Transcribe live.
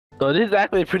So this is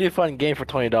actually a pretty fun game for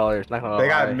 $20. Not gonna They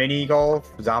got lie. mini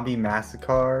golf, zombie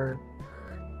massacre,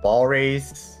 ball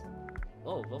race.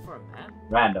 Oh, vote for a map?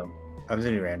 Random. I'm just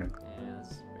doing random. Yeah,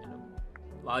 that's random.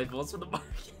 Lolly votes for the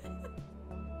market.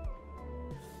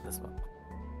 This one.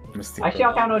 Actually,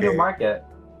 I'll count on your market.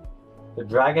 The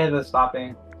dragon is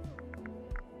stopping.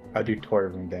 I'll do tour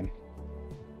room then.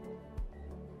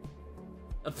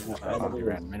 I'll be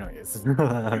random anyways.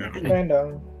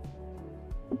 Random.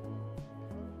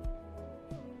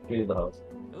 He's the host.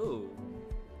 Ooh.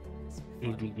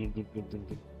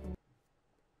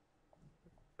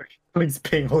 Please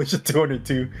ping. Holy shit,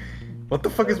 202. What the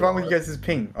fuck is wrong with you guys'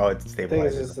 ping? Oh, it's I think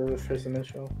it's stabilized. just the first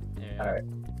initial. Yeah. Alright.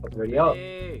 Let's ready up.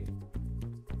 Hey.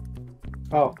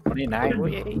 Oh, 29. You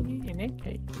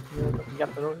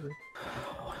got the order.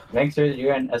 Gangsters,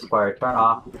 you're an Esquire. Turn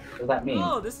off. What does that mean?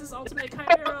 Oh, this is Ultimate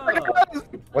Chimera.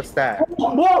 What's that?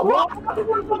 Whoa!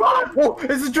 Whoa,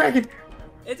 it's a dragon!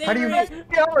 It's How do you-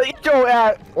 Avery. Eat your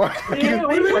ass. What? How do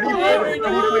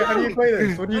you play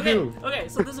this? What do you Okay, do? okay,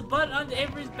 so there's a button on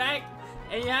Avery's back,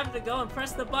 and you have to go and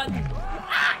press the button.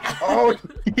 Oh,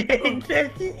 he ate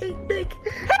Nick. He ate Nick.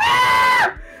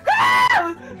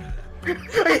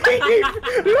 I hate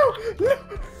you.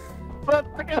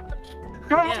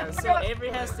 No. Yeah, so Avery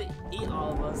has to eat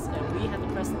all of us, and we have to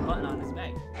press the button on his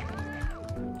back.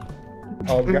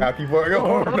 Oh god, people are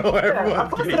going. Oh no,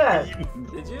 everyone's What's getting that? eaten.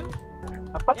 Did you?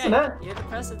 What's Yeah, that? you have to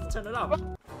press it to turn it off.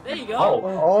 There you go.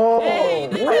 Oh. Hey,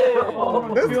 Oh, Nick.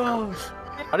 Oh, This-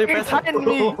 How do you press it?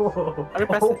 me! How do you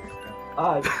press it?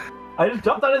 I just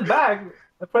jumped on his back.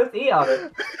 I pressed E on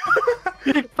it.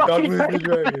 God bless the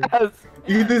dragon.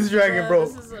 Eat this dragon, bro.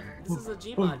 This is a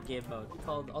Gmod game mode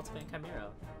called Ultimate Chimera.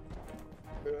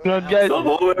 Good guys.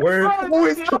 Where? Who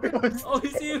is Dragon? Oh,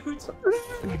 he's huge.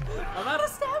 I'm out of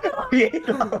stamina. He ate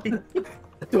Lobby.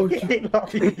 He ate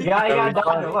Lobby. Yeah, you gotta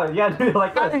dodge it. Look, you gotta do it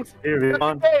like this.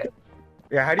 Everyone.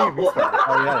 Yeah, how do you restart?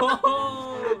 Oh yeah. Oh.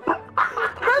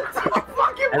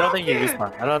 I don't think you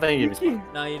respawn. I don't think you respawn.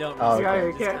 No, you don't. Oh, Just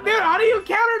okay. Dude, kinda- how do you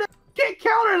counter that? Can't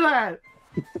counter that.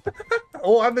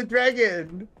 Oh, I'm the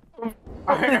dragon.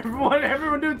 Alright,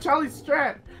 everyone do Charlie's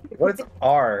strat. What is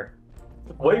R?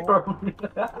 Wait for him.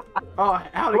 Oh,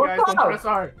 howdy What's guys, don't up? press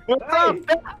R. What's up?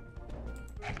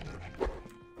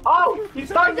 Oh, he's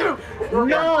stuck you.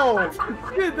 No!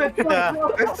 Dude, that's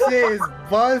That shit is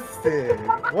busted.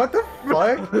 What the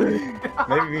fuck?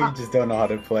 Maybe we just don't know how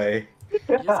to play. You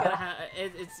just gotta have.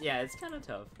 It's kind of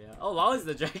tough. Yeah. Oh, Lolly's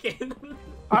the dragon.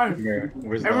 Alright, Here,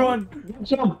 where's everyone.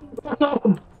 Jump.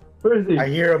 Where is he? I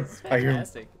hear him. It's I hear him.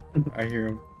 fantastic. I hear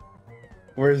him.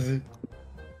 Where is he?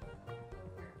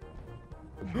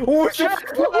 Oh shit!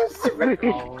 Oh shit!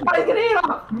 Oh. I can eat him.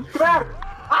 Come back.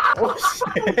 Oh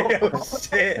shit! Oh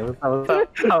shit! What's up?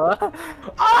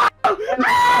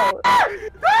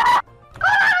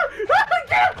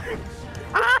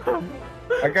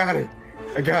 I got it!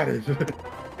 I got it!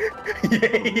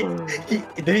 Yay!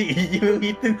 Did he eat you,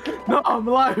 Ethan? No, I'm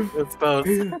alive. It's close.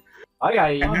 I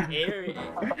got eaten. Avery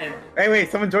and Hey, wait,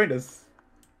 someone joined us.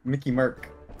 Mickey Merc.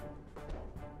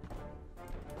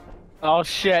 Oh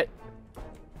shit.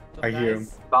 I hear him.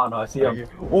 guys. Oh no, I see him.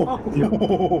 Oh!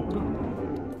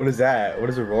 What is that? What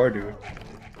does a roar do?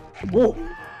 Whoa!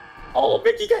 Oh,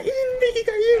 Mickey got eaten! Mickey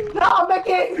got eaten! No,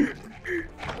 Mickey!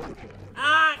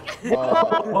 Ah!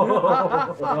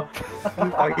 Oh,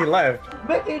 oh he left.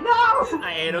 Mickey, no!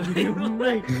 I ate him.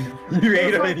 You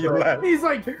ate him and he left. He's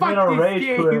like, He's in fuck a this rage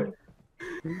game. quit.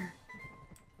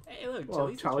 Hey, look,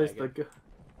 Well, Charlie's the the good.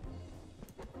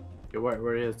 Yeah,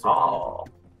 where is it? Oh.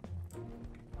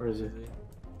 Where is it?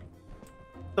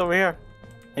 It's over here.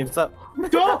 Hey, what's up?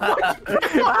 Don't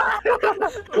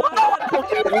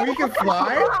Oh, we can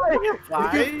fly? We can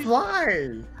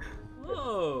fly!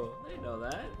 Whoa, I didn't know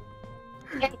that.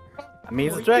 I mean,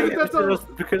 it's a dragon. That's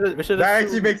We should That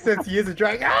actually makes sense. He is a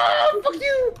dragon. Ah, fuck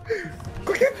you!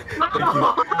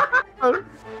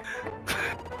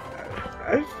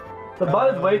 Thank you. The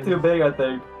butt is way too big, I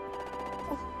think.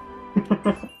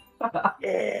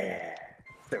 Yeah.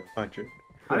 700.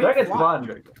 The dragon's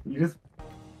fun. You just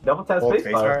double tap Hold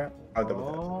spacebar. spacebar. I'll double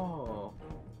Oh.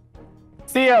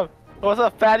 See him. What's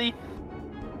up, fatty?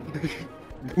 tap.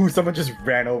 Ooh, someone just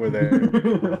ran over there.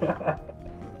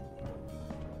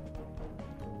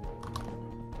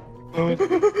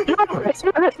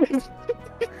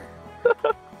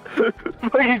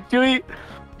 Fucking Chewie.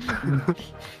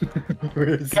 Where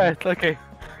is he? Guys, okay.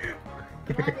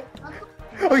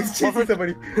 Oh, he's chasing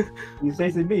somebody. He's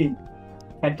chasing me.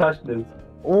 Can't touch this.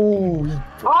 Oh,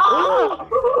 Oh!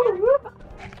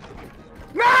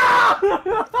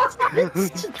 he...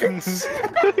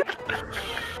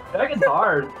 Dragon's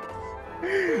hard.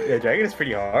 Yeah, dragon is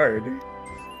pretty hard.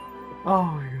 Oh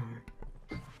my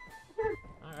god.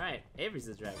 Alright, Avery's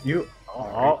the dragon. You Oh,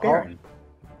 are a Baron.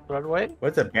 Run away.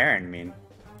 What's a Baron mean?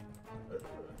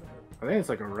 I think it's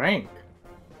like a rank.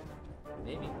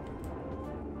 Maybe.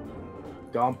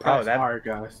 Don't press that- R,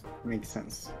 guys. Makes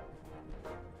sense.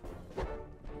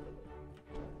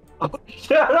 Oh,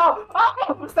 shut up!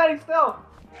 Oh, I'm standing still!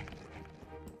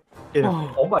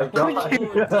 Oh, Oh my god. Oh, dang,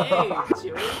 Chewie. What the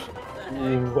heck?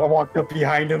 Ooh, I walked up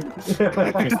behind him. Pressed the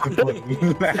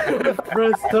button.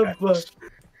 press the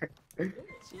button.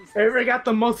 Jesus. Avery got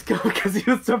the most skill because he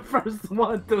was the first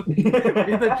one to be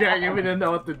the dragon. We didn't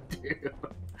know what to do.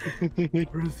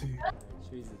 Where is he?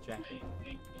 Chewie's the dragon.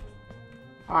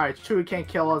 Alright, Chewie can't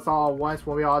kill us all at once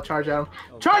when we all charge at him.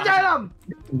 Oh, Charge God. at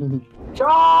him!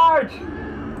 Charge!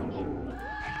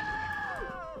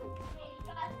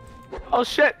 Oh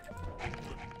shit!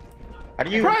 How do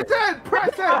you? Press it! Press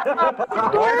it!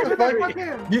 Why the fuck-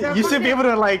 You That should be fucking- able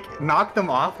to like knock them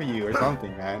off of you or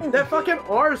something, man. That fucking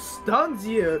R stuns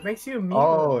you. It makes you immune.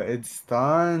 Oh, it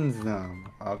stuns them.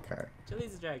 Okay.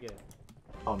 Chewie's the dragon.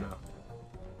 Oh no.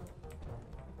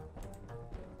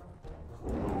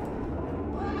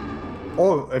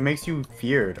 Oh, it makes you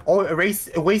feared. Oh, it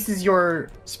wastes your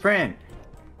sprint.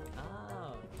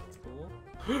 Oh, that's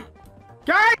cool.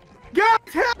 Guys! Guys!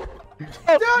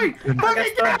 Help! Dude!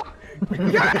 Fucking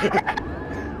get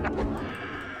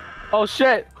Oh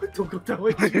shit! Don't go that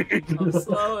way. I'm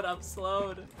slowed, I'm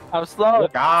slowed. I'm slow.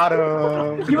 Got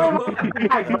him. You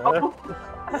know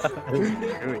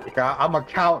I'm a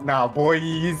count now, boys.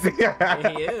 He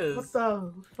What is.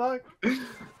 the fuck?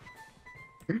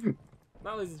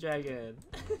 Molly's the dragon.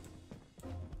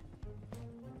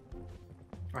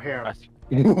 I hear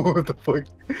him. What the fuck?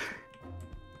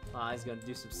 Ah, he's gonna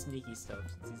do some sneaky stuff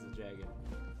since he's a dragon.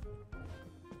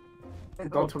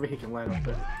 Don't tell me he can land up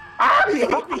there. Ah, he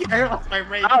hit me. I lost my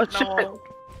range. Oh, No.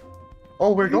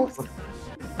 Oh, where it goes?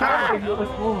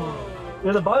 Oh.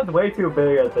 Yeah, the button's way too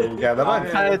big, I think. Yeah, the I'm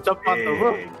button. trying to jump on the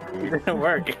roof. Big, It dude. didn't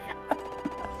work.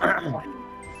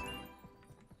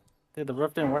 Dude, the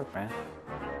roof didn't work, man.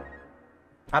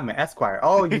 I'm an Esquire.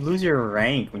 Oh, you lose your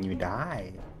rank when you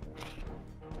die.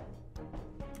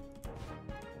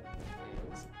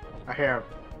 I hear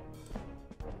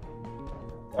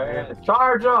him.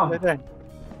 Charge him! Right there.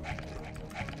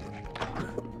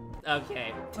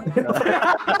 Okay.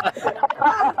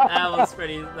 That was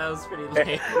pretty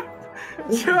lame.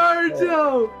 Charge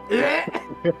him!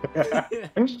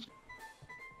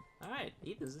 Alright,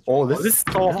 Ethan's the Oh, dragon. this is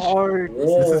so hard. This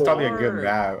This is is probably a good hard.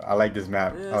 map. I like this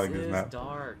map. This I like this is map.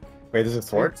 dark. Wait, this is a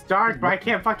sword? It's dark, but I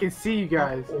can't fucking see you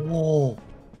guys. Oh.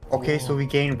 Okay, so we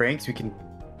gain ranks, we can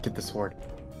get the sword.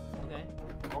 Okay.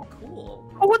 Oh, cool.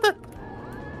 Oh, what the?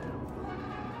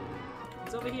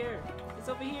 It's over here. It's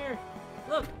over here.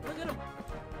 Look at him.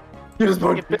 You just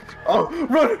run. Oh,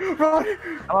 run, run!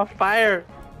 I'm on fire.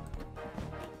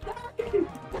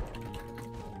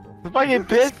 The fucking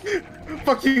bitch.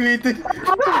 Fuck you, Ethan.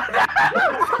 Why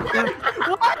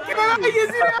can I not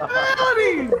use the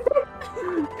ability?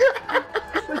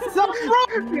 It's so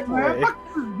broken, man. Fuck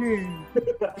this game.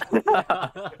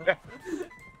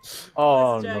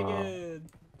 Oh It's a no. dragon.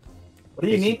 What do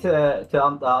you need to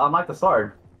unlock the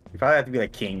sword? You probably have to be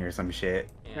like king or some shit.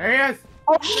 There he is.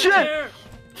 Oh Over shit! there.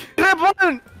 That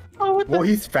button. Oh, what the? Well,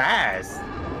 he's fast.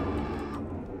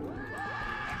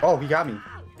 Oh, he got me.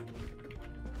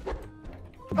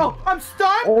 Oh, I'm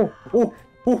stunned? Oh, oh,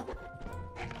 oh.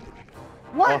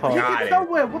 What? Oh, He got can it. toe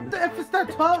whip. What the F is that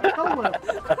toe whip?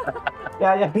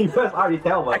 Yeah, you press R, you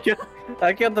tell I me.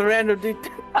 killed the random dude.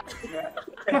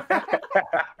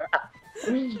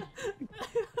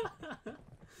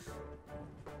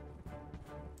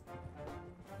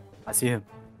 I see him.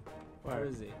 Where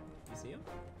is he? You see him?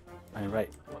 On your right.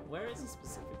 Where is he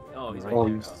specifically? Oh, he's Oh,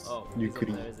 right there. you He's could-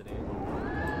 over there, isn't he?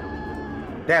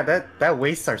 Yeah, that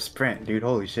wastes our sprint, dude.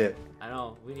 Holy shit. I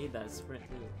know. We need that sprint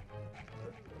too.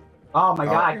 Oh my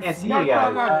god, I can't see you Snuck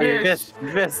on my guys. You bitch. missed. You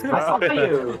missed. I saw bro.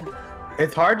 you.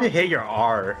 It's hard to hit your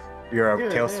R, your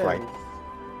Dude, tail yeah. swipe.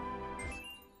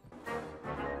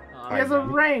 He has a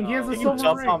ring. He has a You silver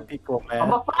jump ring. on people, I'm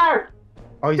man. on fire!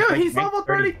 Oh, Dude, like he's rank level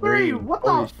 33. What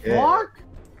the Holy shit. fuck?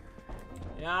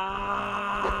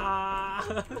 Yeah.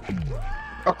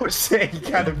 Oh shit, he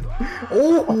got him.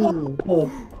 Oh,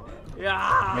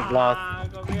 Yeah. McLaughlin.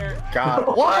 Come here. God.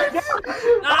 What?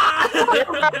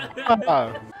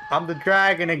 Ah! I'm the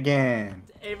dragon again.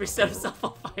 Avery set himself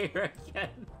on fire again.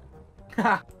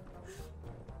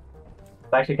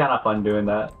 It's actually kind of fun doing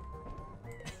that.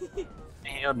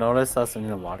 You'll notice us in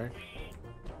the water.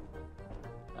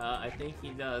 I think he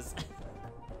does.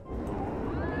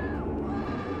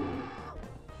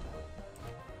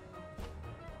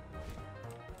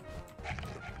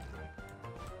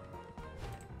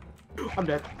 I'm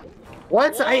dead.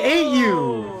 What? I ate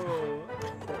you! Whoa.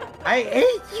 I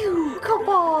ate you! Come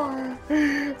on!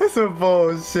 That's some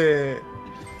bullshit.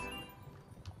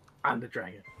 I'm the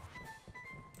dragon.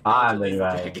 I'm the Chili's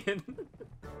dragon.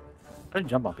 I don't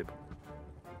jump on people.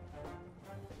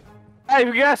 Hey,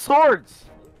 we got swords!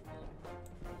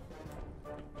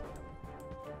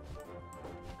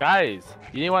 Guys,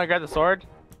 you didn't want to grab the sword?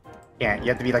 Yeah, you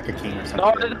have to be like a king or No,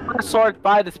 something. there's a sword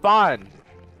by the spawn.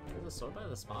 There's a sword by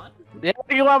the spawn? Yeah,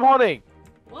 look at what I'm holding.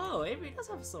 Whoa, Avery does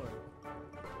have a sword.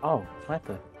 Oh, what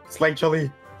the? Slay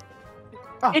Chili.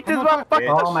 Oh, Eat this I'm on fire.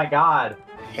 motherfucker. Oh my god.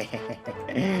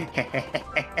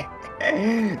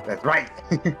 That's right.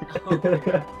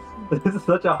 This is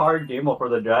such a hard game mode for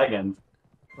the dragons.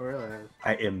 Oh, really?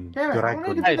 I am Damn it, I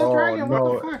wanted to be Dragon. the Oh dragon. What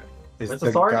no. the fuck? It's Where's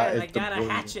the sword? guy- I it's the got a bully.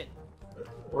 hatchet.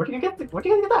 Where'd you get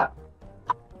that?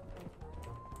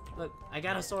 Look, I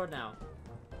got a sword now.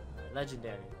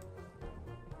 Legendary.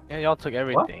 Yeah, y'all took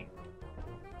everything.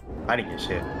 I didn't get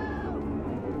shit.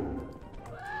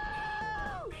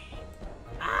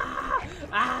 Ah!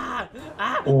 Ah!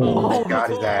 Ah! Oh, got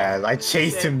his ass. I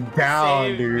chased him down,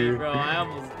 Saved me, dude. bro. I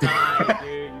almost died,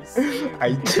 dude. You saved I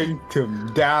me. chased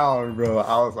him down, bro.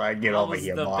 I was like, get That over was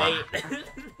here, the boy. bait.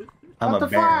 I'm What a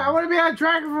the fuck? I man. want to be a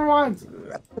dragon for once.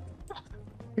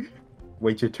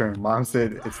 Wait your turn. Mom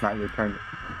said it's not your turn.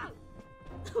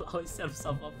 Oh, he set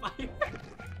himself on fire.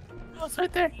 Oh, it's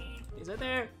right there. He's right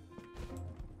there.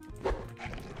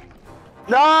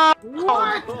 No!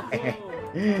 What? Oh,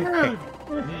 Dude.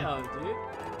 damn, dude.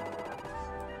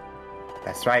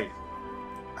 That's right.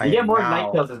 You get more now-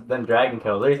 night kills than dragon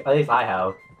kills. At least I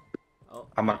have. Oh,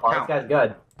 I'm a Oh, this count. guy's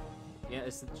good. yeah.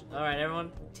 All right,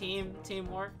 everyone.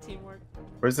 Teamwork.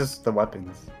 Where's the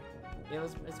weapons?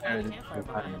 It's by the Yeah, campfire it's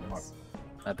behind behind us.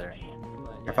 Not there.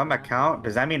 But, If I'm a count,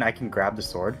 does that mean I can grab the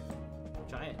sword?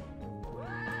 try it.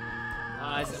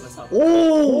 I set myself.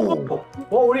 Oh! Whoa,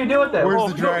 what do you do with it? Where's Whoa,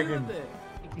 the dragon?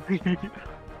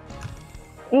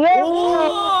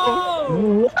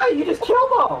 Whoa! What? You just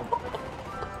killed him!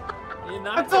 You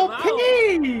knocked That's him OP. out.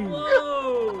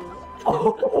 Whoa!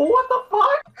 Oh, what the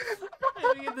fuck? I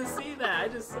didn't get to see that. I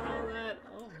just saw that.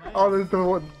 Oh man. Oh, there's the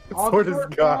one. The Oh, sword is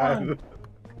sword gone. gone.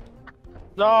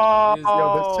 No! Yo,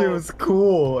 that shit was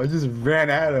cool. I just ran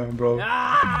at him, bro.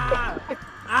 Ah!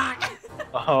 Ah!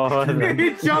 Oh,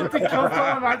 He jumped to kill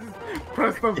someone. I just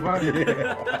pressed the button.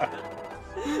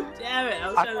 Damn it! I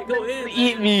was trying to go in.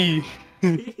 eat me!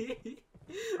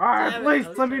 Alright, Damn it, please I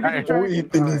was let me be trying the to- dragon.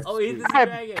 Ethan is- Oh, he's the I-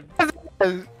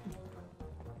 dragon.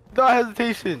 No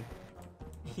hesitation.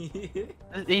 This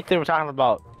is Ethan we're talking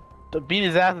about. To beat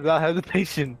his ass without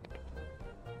hesitation.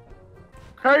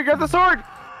 Hurry, grab the sword!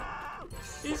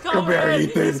 He's coming. Come here,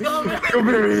 Ethan. He's coming. Come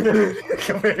here, Ethan.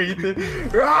 Come here, Ethan.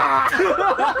 Ah!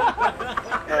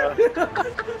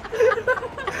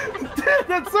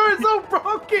 That sword is so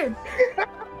broken.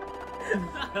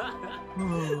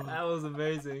 That was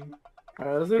amazing.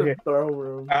 Alright, let's do the throw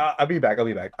room. I'll be back.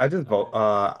 I just vote.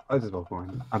 I'll just vote for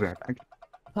him. I'll be right back.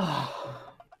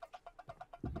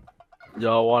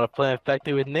 Y'all wanna play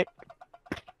Infected with Nick?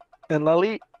 And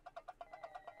Lali?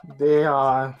 They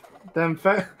them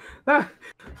God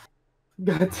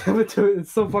damn it, dude,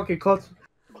 it's so fucking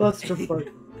clusterfuck.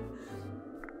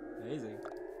 Amazing.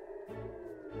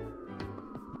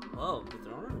 Whoa, the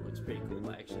throne room looks pretty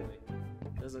cool actually.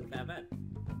 Doesn't look that bad.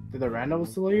 Did the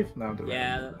randoms leave? No, the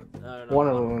Yeah, no, One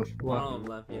of them was One left. of them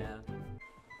left. Yeah.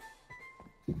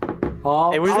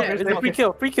 Oh, Hey, where's oh, it? there's Free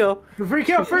kill, free kill. Free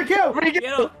kill, free kill! Get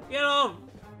him! Get him!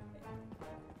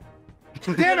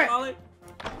 Damn it! Ollie.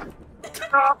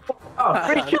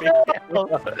 Free kill!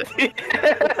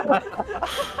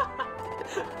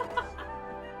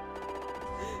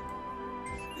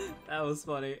 That was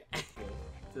funny.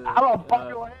 I'm gonna pop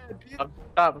your head, bitch.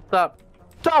 Stop, stop.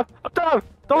 Stop! Stop!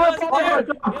 Don't He let wasn't pop there.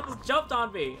 your He almost jumped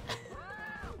on me.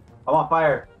 I'm on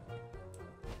fire.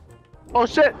 Oh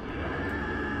shit!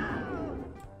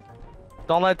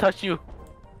 Don't let it touch you.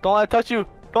 Don't let it touch you.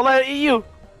 Don't let it eat you.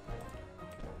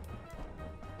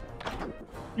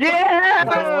 Yeah!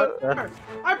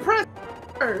 I pressed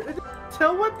her! It didn't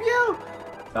tail whip you?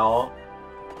 No.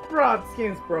 Bro, this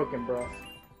game's broken, bro.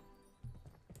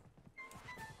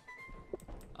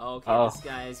 Okay, Oh. this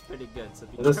guy is pretty good. So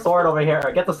be There's a careful. sword over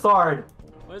here. Get the sword.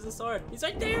 Where's the sword? He's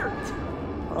right there.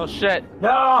 Oh shit!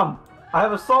 No! I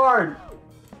have a sword.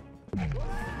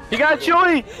 He got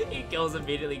Chewy! He kills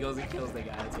immediately. Goes and kills the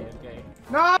guy. It's okay.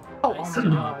 No! Oh Nice my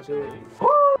job, god, dude.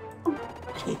 Woo!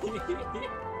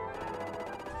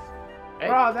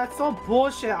 Bro, that's so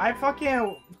bullshit. I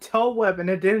fucking tail whip and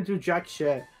it didn't do jack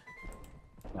shit.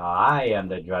 No, I am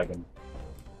the dragon.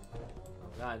 Oh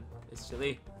god, it's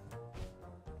Chili.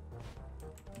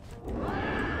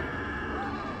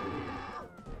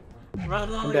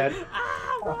 Run, Lolly! dead.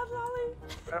 Ah, run, Lolly!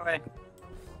 Run away.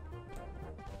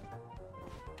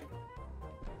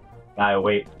 I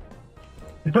wait.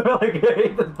 Like,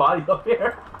 hit this body up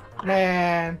here.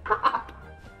 Man. That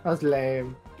was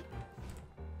lame.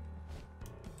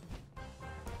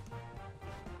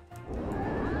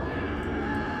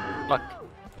 Fuck.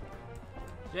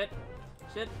 Shit!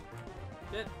 Shit!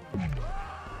 Shit! He's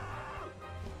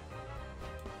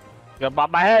gonna bop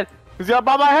my head. He's gonna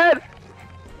bop my head.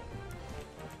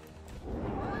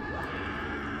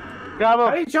 Grab How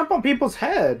do him. you jump on people's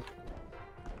head?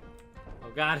 Oh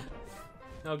god!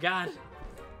 Oh god!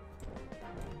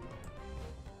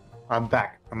 I'm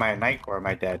back. Am I a knight or am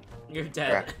I dead? You're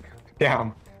dead.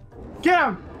 Damn. Get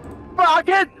him!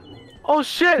 Rocket! Oh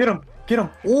shit! Get him! Get him!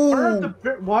 Bird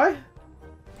the Ooh! what?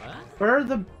 What? Bird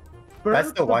the bird.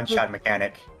 That's the one-shot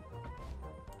mechanic.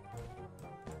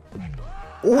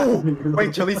 Ooh!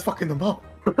 Wait, Chili's fucking them up.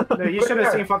 No, you should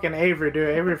have seen fucking Avery, dude.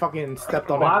 Avery fucking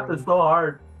stepped on What? everyone. It's so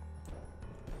hard.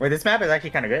 Wait, this map is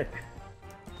actually kind of good.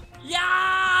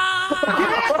 Yeah!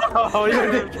 Oh, Get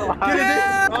yeah. it! Get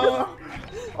it! Oh.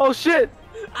 Oh shit!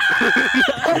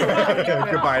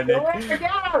 Goodbye, Nick.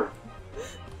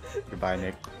 Goodbye,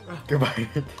 Nick. Goodbye,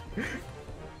 Nick.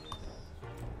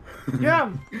 Get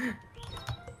him!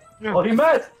 Oh, he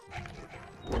missed.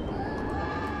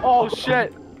 Oh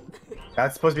shit!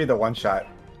 That's supposed to be the one shot.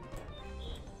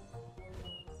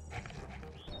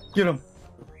 Get him!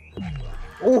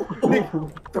 Oh, Nick!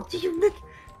 Up to you, Nick!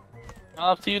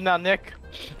 Up to you now, Nick.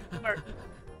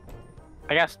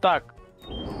 I got stuck.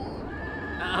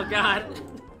 Oh god!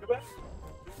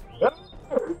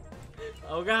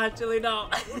 Oh god, Chili, no!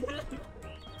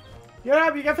 Get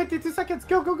up! You got 52 seconds.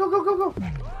 Go, go, go, go, go, go!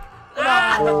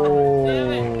 Ah! Oh.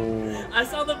 Damn it! I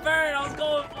saw the bird. I was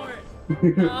going for it.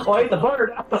 Oh, I ate the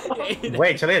bird.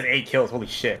 Wait, Chili has 8 kills. Holy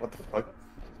shit! What the fuck?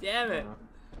 Damn it!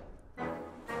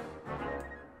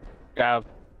 Grab.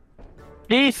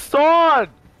 He's sword!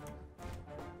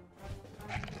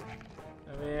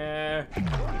 Come here.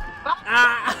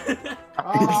 Ah!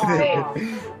 Oh.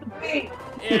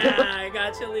 Yeah, I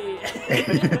got Chili.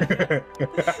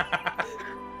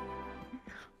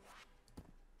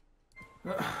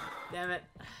 Damn it!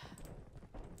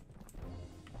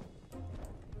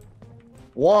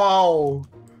 Whoa!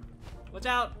 Watch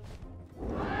out!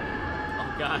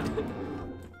 Oh god!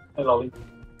 Hey, Lolly.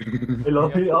 Hey,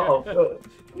 Lolly. Uh-oh.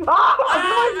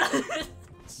 Ah!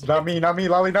 Not me,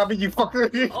 Lolly, not me, you fucker!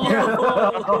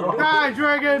 Oh! Die,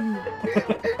 dragon!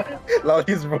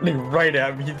 Lolly's running right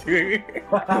at me, dude.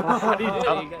 How do you Oh,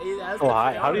 jump you got- so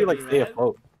high? How do you like that's stay the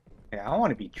afloat? Yeah, I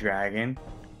want to be dragon.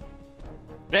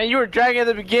 Man, you were dragging at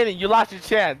the beginning. You lost your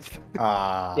chance.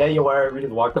 Ah. Yeah, you were. We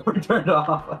just walked up and turned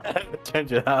off.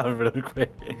 Turned it on really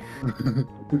quick.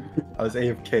 I was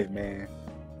AFK, man.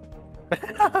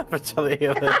 But Charlie,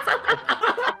 what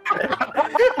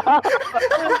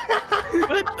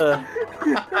the?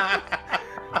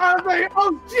 I was like,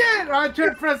 oh shit! I tried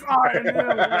to press R.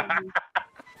 And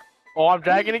Oh, I'm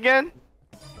dragging again?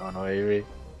 Oh no, Avery.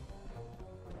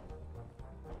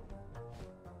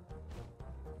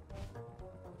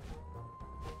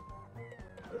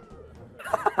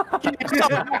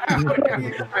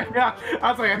 Yeah,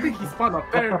 I was like, I think he spawned up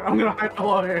there. I'm gonna hide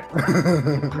below here.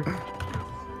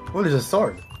 What is a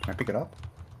sword? Can I pick it up?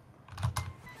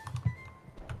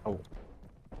 I'm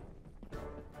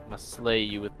gonna slay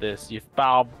you with this, you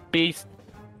foul beast.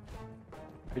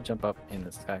 You jump up in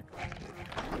the sky.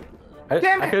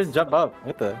 Damn I it! couldn't jump up.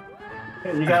 What the?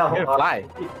 You I gotta couldn't hold fly.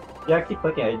 Yeah, keep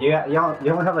clicking it. You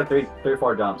only have like three or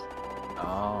four jumps.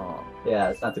 Oh. Yeah,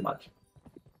 it's not too much.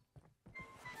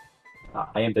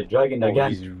 I am the dragon Oh,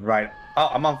 again. he's right. Oh,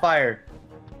 I'm on fire.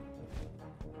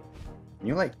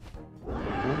 You like? Oh, you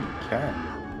can.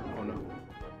 Oh no.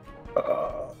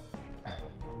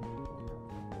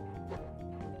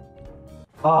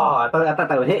 Oh, I thought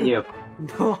that would hit you.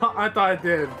 I thought I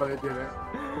did, but it didn't.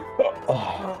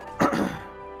 Oh.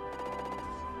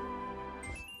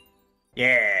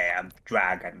 Yeah, I'm the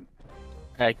dragon.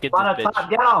 Alright, get On this the top, bitch.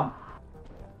 get him!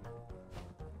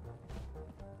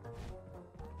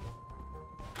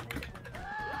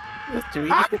 That's too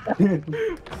easy.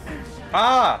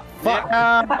 Ah, fuck!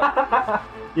 Yeah.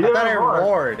 You I didn't thought I roar.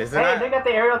 roared. Isn't Hey, they that? got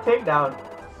the aerial takedown.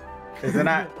 Isn't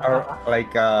that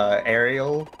like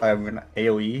aerial? An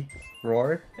AOE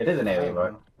roar? It is an aerial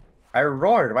roar. I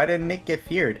roared. Why didn't Nick get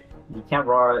feared? You can't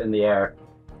roar in the air.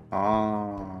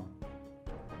 Oh.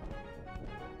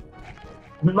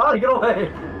 Molly, get away!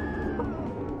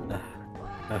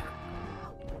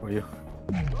 Were you?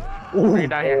 Ooh, Bring it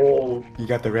down here. oh, you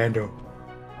got the rando.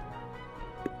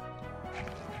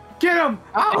 Get him!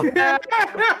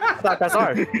 That's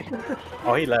hard.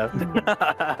 Oh, he left.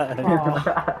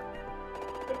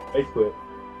 I quit.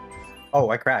 Oh,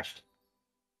 I crashed.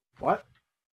 What?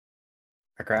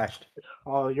 I crashed.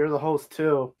 Oh, you're the host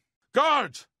too.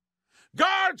 Guards!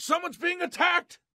 Guards! Someone's being attacked!